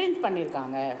பிரிண்ட்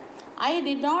பண்ணியிருக்காங்க. I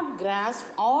did not grass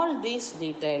all these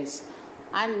details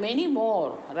and many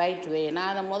more right way. நான்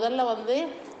அதை முதல்ல வந்து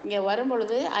இங்கே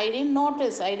வரும்பொழுது I did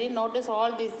notice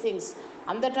all these things.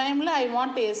 அந்த டைமில் ஐ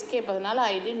வாண்ட் டு எஸ்கேப், அதனால்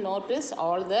I did notice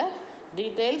all the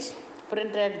details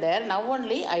printed there. Now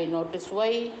only I noticed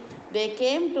why they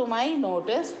came to my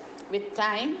notice with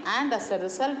time and as a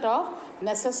result of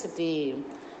necessity.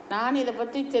 நான் இதை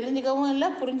பற்றி தெரிஞ்சுக்கவும் இல்லை,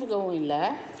 புரிஞ்சுக்கவும் இல்லை.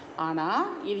 ஆனால்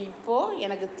இது இப்போது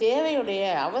எனக்கு தேவையுடைய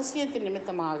அவசியத்தின்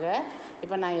நிமித்தமாக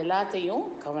இப்போ நான் எல்லாத்தையும்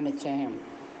கவனித்தேன்.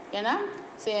 ஏன்னா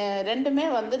ரெண்டுமே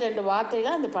வந்து ரெண்டு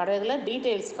வார்த்தைகள் அந்த படகுல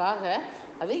டீட்டெயில்ஸ்க்காக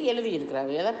அது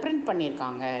எழுதியிருக்கிறாரு, அதை பிரிண்ட்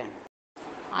பண்ணியிருக்காங்க.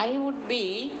 I would be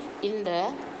in the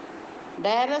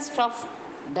direst of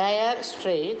dire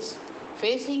straits,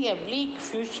 facing a bleak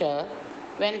future,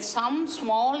 when some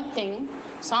small thing,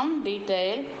 some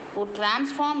detail would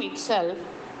transform itself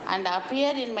and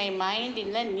appear in my mind in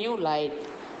a new light.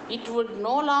 It would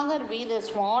no longer be the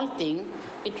small thing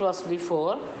it was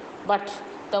before, but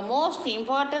the most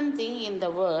important thing in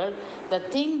the world, the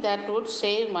thing that would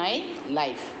save my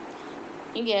life.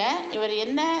 இங்கே இவர்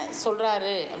என்ன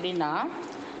சொல்கிறாரு அப்படின்னா,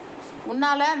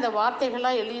 முன்னால் அந்த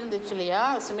வார்த்தைகள்லாம் எழுதியிருந்துச்சு இல்லையா,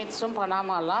 ஸ்மித்ஸும்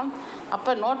பனாமாலாம்,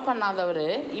 அப்போ நோட் பண்ணாதவர்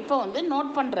இப்போ வந்து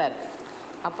நோட் பண்ணுறாரு.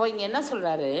 அப்போ இங்கே என்ன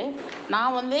சொல்கிறாரு,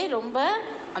 நான் வந்து ரொம்ப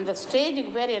அந்த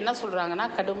ஸ்டேஜுக்கு பேர் என்ன சொல்கிறாங்கன்னா,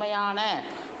 கடுமையான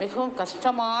மிகவும்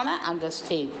கஷ்டமான அந்த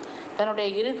ஸ்டேஜ், தன்னுடைய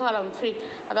எதிர்காலம்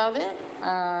அதாவது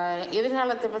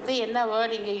எதிர்காலத்தை பற்றி என்ன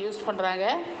வேர்டு இங்கே யூஸ் பண்ணுறாங்க,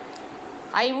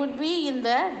 I would be in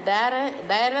the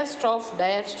direst of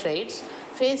dire straits,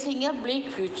 facing a bleak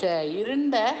future,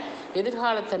 இருண்ட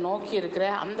எதிர்காலத்தை நோக்கி இருக்கிற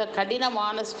அந்த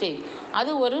கடினமான ஸ்டேஜ்,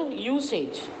 அது ஒரு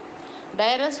usage.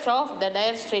 direst of the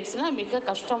dire straitsனால் மிக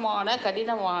கஷ்டமான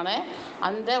கடினமான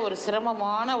அந்த ஒரு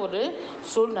சிரமமான ஒரு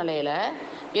சூழ்நிலையில்,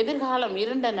 எதிர்காலம்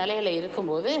இருண்ட நிலையில்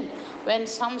இருக்கும்போது, when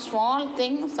some small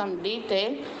thing, some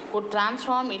detail would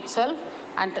transform itself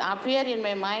and appear in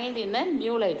my mind in a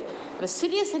new light.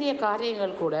 சிறிய சிறிய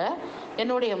காரியங்கள் கூட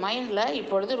என்னுடைய மைண்டில்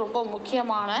இப்பொழுது ரொம்ப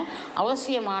முக்கியமான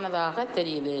அவசியமானதாக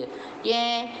தெரியுது.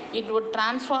 ஏன், it would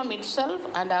transform it self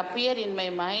and appear in my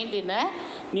mind in a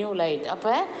new light.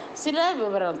 அப்போ சில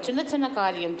விவரம், சின்ன சின்ன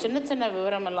காரியம், சின்ன சின்ன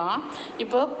விவரமெல்லாம்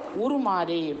இப்போ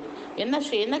உருமாறி எந்த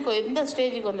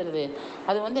ஸ்டேஜுக்கு வந்துடுது,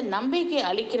 அது வந்து நம்பிக்கை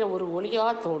அளிக்கிற ஒரு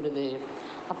ஒளியாக தோணுது.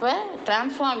 அப்போ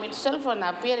transform it self and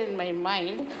appear in my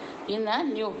mind in a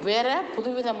new, வேறு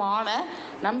புதுவிதமான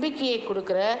நம்பிக்கையை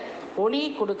கொடுக்குற, ஒளி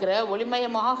கொடுக்குற,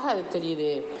 ஒளிமயமாக அது தெரியுது,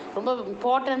 ரொம்ப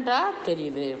இம்பார்ட்டண்ட்டாக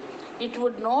தெரியுது. It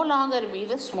would no longer be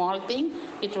the small thing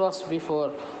it was before.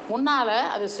 முன்னால்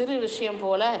அது சிறு விஷயம்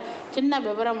போல் சின்ன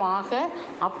விவரமாக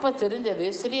அப்போ தெரிஞ்சது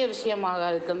சிறிய விஷயமாக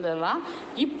இருக்கிறதெல்லாம்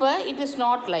இப்போ it is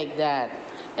not like that.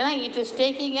 ஏன்னா it is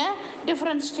taking a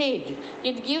different stage.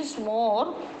 It gives more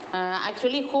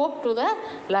actually hope to the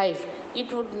life. It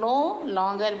would no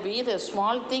longer be the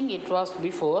small thing it was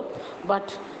before, but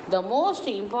the most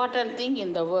important thing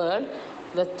in the world,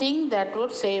 the thing that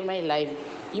would save my life.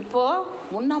 இப்போ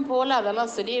முன்ன போல்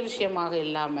அதெல்லாம் சிறிய விஷயமாக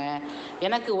இல்லாமல்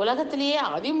எனக்கு உலகத்திலேயே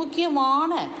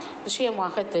அதிமுக்கியமான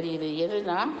விஷயமாக தெரியுது.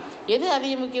 எதுனா எது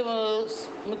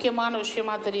முக்கியமான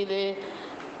விஷயமாக தெரியுது?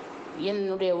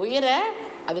 என்னுடைய உயிரை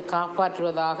அது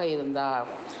காப்பாற்றுவதாக இருந்தால்,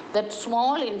 that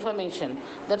small information,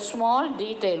 that small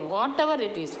detail, whatever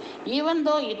it is, even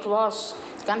though it was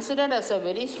considered as a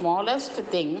very smallest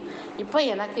thing, இப்போ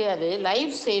எனக்கு அது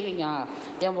லைஃப் சேவிங்காக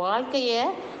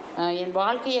என்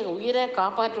வாழ்க்கையை உயிரை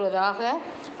காப்பாற்றுவதாக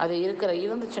அது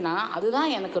இருந்துச்சுன்னா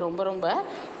அதுதான் எனக்கு ரொம்ப ரொம்ப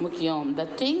முக்கியம். The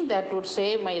thing that would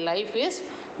save my life is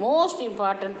most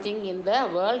important thing in the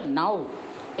world now.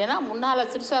 ஏன்னா முன்னால்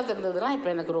சிறுசாக இருந்ததுன்னா இப்போ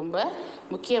எனக்கு ரொம்ப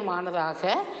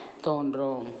முக்கியமானதாக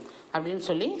தோன்றும் அப்படின்னு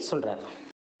சொல்கிறார்.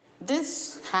 This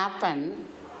happened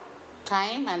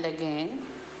time and again.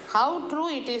 How true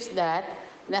it is that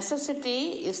necessity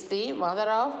is the mother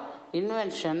of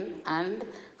invention, and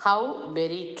how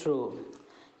very true.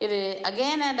 இது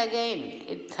again and again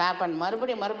it happen,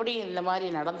 மறுபடியும் இந்த மாதிரி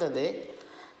நடந்தது.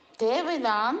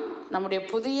 தேவைதான் நம்முடைய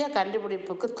புதிய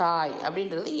கண்டுபிடிப்புக்கு தாய்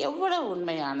அப்படின்றது எவ்வளவு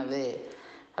உண்மையானது.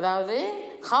 அதாவது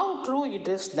how true it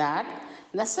is that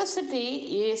necessity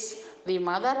is the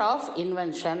mother of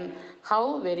invention, how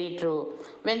very true.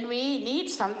 When we need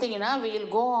something, we will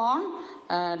go on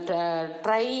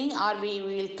trying, or we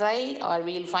will try, or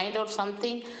we will find out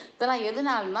something. இதெல்லாம்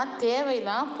எதுனால்னா தேவை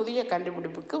தான் புதிய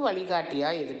கண்டுபிடிப்புக்கு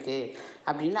வழிகாட்டியாக இருக்குது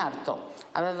அப்படின்னு அர்த்தம்.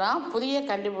 அதுதான் புதிய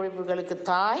கண்டுபிடிப்புகளுக்கு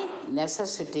தாய்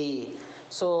necessity.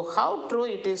 So how true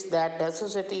it is that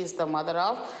necessity is the mother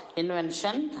of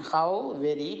invention, how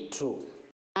very true.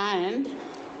 And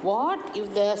what if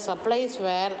the supplies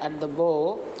were at the bow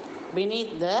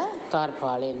beneath the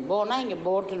tarpaulin? போனா இங்கே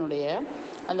போட்டினுடைய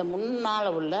அந்த முன்னால்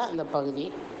உள்ள அந்த பகுதி,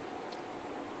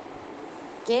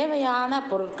 தேவையான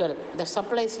பொருட்கள், இந்த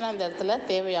சப்ளைஸ்னால் இந்த இடத்துல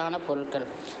தேவையான பொருட்கள்.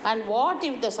 And what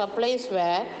if the supplies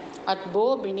where at போ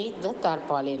பினீத் த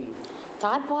தார்பாலின்?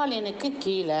 தார்பாலினுக்கு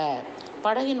கீழே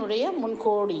படகினுடைய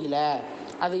முன்கோடியில்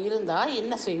அது இருந்தால்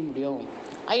என்ன செய்ய முடியும்?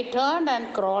 ஐ டர்ன்ட் அண்ட்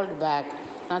க்ரால்ட் பேக்.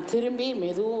 நான் திரும்பி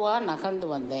மெதுவாக நகர்ந்து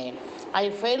வந்தேன். I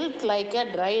felt like a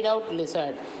tried out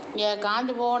lizard. இங்கே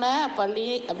காஞ்சு போன பள்ளி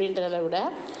அப்படின்றத விட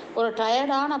ஒரு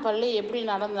டயர்டான பள்ளி எப்படி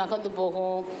நகர்ந்து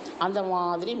போகும், அந்த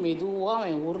மாதிரி மெதுவாக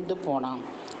அவன் உருண்டு போனான்.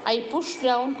 ஐ புஷ்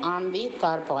டவுன் ஆன் தி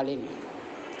தார்பாலின்.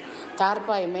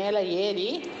 தார்பாய் மேலே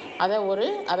ஏறி அதை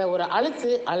ஒரு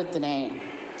அழுத்தினேன்.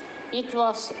 It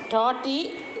was டாட்டி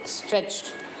stretched.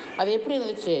 அது எப்படி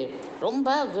இருந்துச்சு? ரொம்ப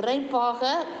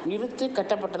விரைப்பாக இழுத்து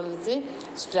கட்டப்பட்டிருந்துச்சு.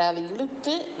 அதை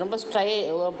இழுத்து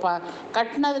ரொம்ப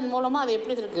கட்டினதன் மூலமாக அது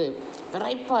எப்படி இருக்குது?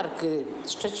 விரைப்பாக இருக்குது,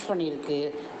 ஸ்ட்ரெச் பண்ணியிருக்கு.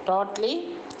 டாட்லி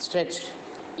stretch.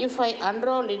 If I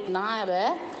unroll it, நான் அதை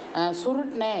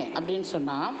சுருட்டினேன் அப்படின்னு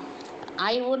சொன்னால்,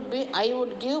 I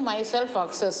would give my self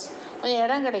access, கொஞ்சம்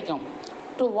இடம் கிடைக்கும்.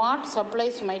 To what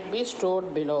supplies might be stored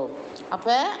below.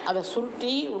 அப்போ அதை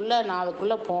சுருட்டி நான்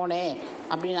அதுக்குள்ளே போனேன்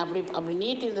அப்படி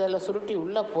நீட்டிருந்ததில் சுருட்டி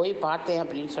உள்ளே போய் பார்த்தேன்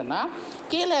அப்படின்னு சொன்னால்,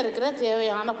 கீழே இருக்கிற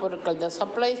தேவையான பொருட்கள், த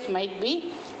supplies might be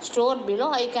store below,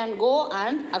 I can go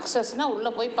and அக்சஸ்னால்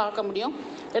உள்ளே போய் பார்க்க முடியும்,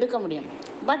 எடுக்க முடியும்.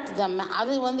 பட்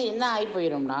அது என்ன ஆகி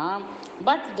போயிடும்னா,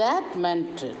 but that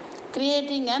மென்ட்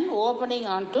creating and opening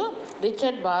on to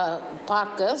Richard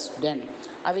Parker's ten.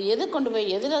 அது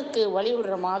எதுக்கு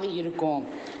வழிவிடுற மாதிரி இருக்கும்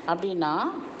அப்படின்னா,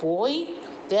 போய்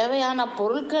தேவையான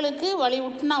பொருட்களுக்கு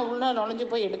வழிவிட்டுனா உள்ளே நுழைஞ்சு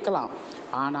போய் எடுக்கலாம்.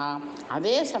 ஆனால்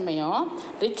அதே சமயம்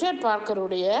ரிச்சர்ட்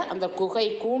பார்க்கருடைய அந்த குகை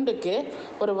கூண்டுக்கு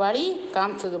ஒரு வழி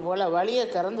காமிச்சது போல், வழியை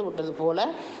திறந்து விட்டது போல்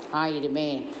ஆயிடுமே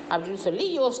அப்படின்னு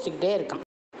யோசிச்சுக்கிட்டே இருக்கான்.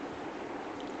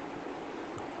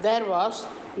 There was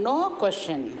no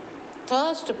question.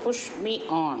 Thirst pushed me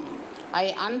on. I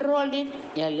unrolled it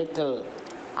a little.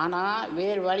 ஆனால்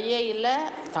வேறு வழியே இல்லை,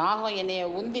 தாகம் என்னைய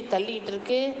உந்தி தள்ளிக்கிட்டு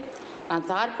இருக்கு. நான்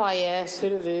தார்பாயை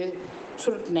சிறிது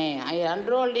சுருட்டினேன். ஐ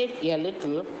அன்ரோல்ட் it a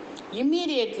little.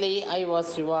 Immediately I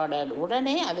was rewarded.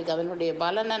 உடனே அதனுடைய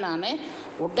பலனை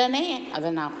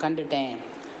நான் கண்டுட்டேன்.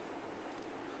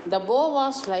 த போ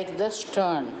வாஸ் லைக் த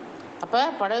ஸ்டர்ன். அப்போ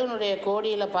படகுனுடைய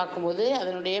கோடியில் பார்க்கும்போது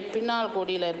அதனுடைய பின்னால்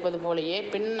கோடியில் இருப்பது போலையே,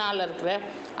 பின்னால் இருக்கிற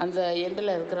அந்த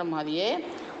எண்டில் இருக்கிற மாதிரியே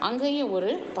அங்கேயும்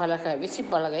ஒரு பலகை,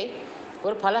 விசிப்பலகை,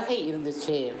 ஒரு பலகை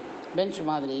இருந்துச்சு, பெஞ்ச்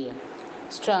மாதிரி.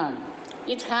 Stern.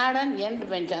 It had an end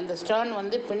bench. அந்த ஸ்டர்ன்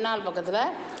பின்னால்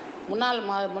பக்கத்தில்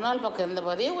முன்னால் பக்கம் இருந்த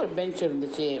மாதிரியே ஒரு பெஞ்ச்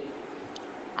இருந்துச்சு.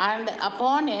 And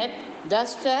upon it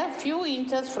just a few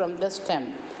inches from the stem.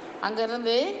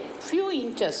 அங்கேருந்து ஃபியூ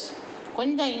இன்ச்சஸ்,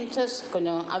 கொஞ்சம் இன்ச்சஸ்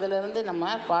கொஞ்சம் அதிலிருந்து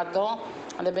நம்ம பார்த்தோம்,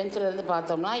 அந்த பெஞ்சில் இருந்து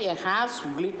பார்த்தோம்னா எ ஹேஸ்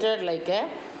கிளிட்டர்ட் லைக் எ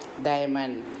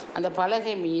டைமண்ட். அந்த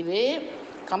பலகை மீது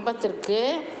கம்பத்திற்கு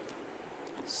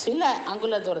சில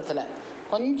அங்குல தூரத்தில்,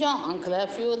 கொஞ்சம் அங்குல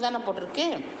ஃபியூ தானே போட்டிருக்கு.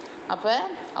 அப்போ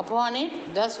upon it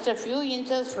just a few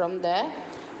inches from the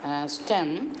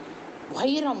stem,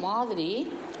 வைரம் மாதிரி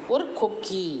ஒரு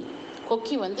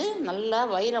கொக்கி வந்து நல்லா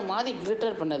வைரம் மாதிரி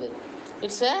கிளிட்டர் பண்ணுது.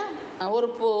 இட்ஸ் ஒரு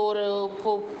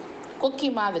கொக்கி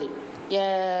மாதிரி,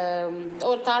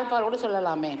 ஒரு தாழ்பால் கூட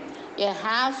சொல்லலாமே. எ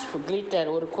ஹேஸ் கிளிட்டர்,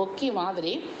 ஒரு கொக்கி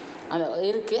மாதிரி அந்த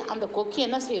இருக்குது. அந்த கொக்கி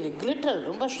என்ன செய்யுது? கிளிட்டர்,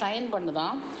 ரொம்ப ஷைன்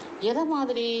பண்ணுதான். எதை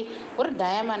மாதிரி? ஒரு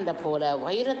டயமண்டை போல்,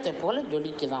 வைரத்தை போல்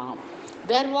ஜொலிக்குதான்.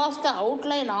 There was the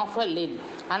outline of a lid.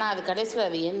 ஆனால் அது கடைசியில்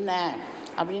அது என்ன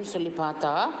அப்படின்னு சொல்லி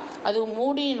பார்த்தா, அது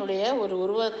மூடியினுடைய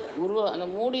ஒரு அந்த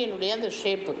மூடியினுடைய அந்த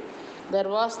shape.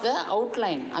 There was the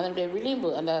outline, அதனுடைய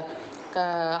விளிம்பு, அந்த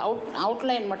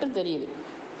அவுட்லைன் மட்டும் தெரியுது.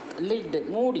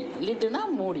 மூடி, லிட்டுனா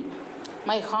மூடி.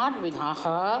 மை ஹார்ட் வித்,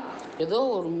 ஆஹா ஏதோ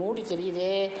ஒரு மூடி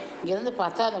தெரியுதே, இங்கேருந்து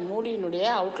பார்த்தா அந்த மூடியினுடைய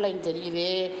அவுட்லைன்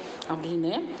தெரியுதே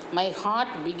அப்படின்னு my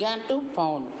heart began to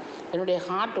bound. என்னுடைய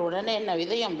ஹார்ட் உடனே என்ன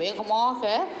இதயம்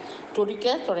வேகமாக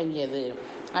துடிக்க தொடங்கியது.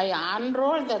 ஐ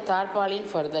அன்ரோல் த தார்பாலின்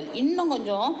ஃபர்தர். இன்னும்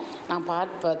கொஞ்சம் நான்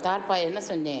தார்பாய் என்ன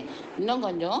செஞ்சேன், இன்னும்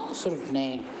கொஞ்சம்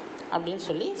சுருட்டினேன் அப்படின்னு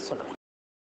சொல்கிறேன்.